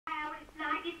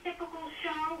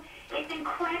show. It's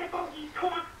incredible. He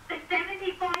talks for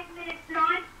 75 minutes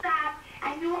nonstop,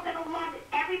 and you're going to love it.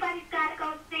 Everybody's got to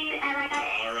go see it, and I got...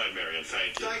 All right, Marianne,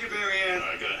 thank you. Thank you, Marianne.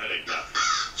 I got a headache now.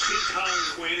 Meet Colin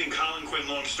Quinn and Colin Quinn,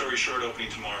 long story short,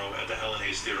 opening tomorrow at the Helen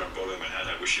Hayes Theater on Broadway,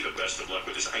 Manhattan. I wish you the best of luck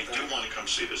with this. I do want to come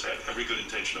see this. I have every good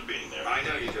intention of being there. I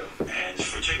know you do. And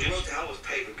for You tickets, wrote the hell with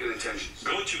paid with good intentions.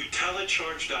 go to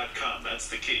telecharge.com. That's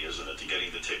the key, isn't it, to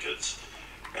getting the tickets.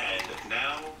 And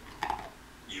now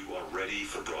you are ready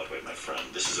for Broadway, my friend.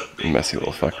 This is a big Messy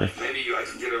little fucker. Maybe I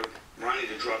can get Ronnie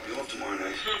to drop you off tomorrow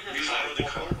night. You follow the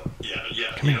car? Yeah.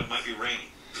 You know, it might be raining.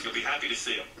 You'll be happy to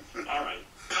see him. All right.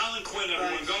 Colin Quinn,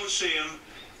 everyone, go see him.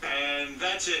 And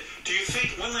that's it. Do you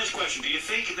think, one last question, do you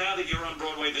think now that you're on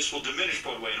Broadway, this will diminish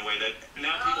Broadway in a way that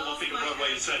now people won't think of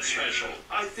Broadway as that special?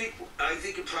 I think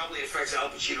it probably affects Al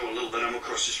Pacino a little bit. I'm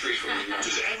across the street from him.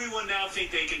 Does everyone now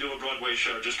think they can do a Broadway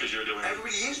show just because you're doing it?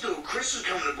 Everybody is doing. Chris is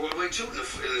coming to Broadway too in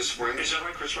the spring. Is that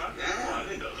right, Chris Rock? Yeah. Oh, I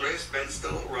didn't know that. Chris, Ben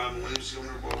Stiller, Robin Williams is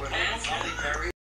coming to Broadway. Oh, okay. Perry.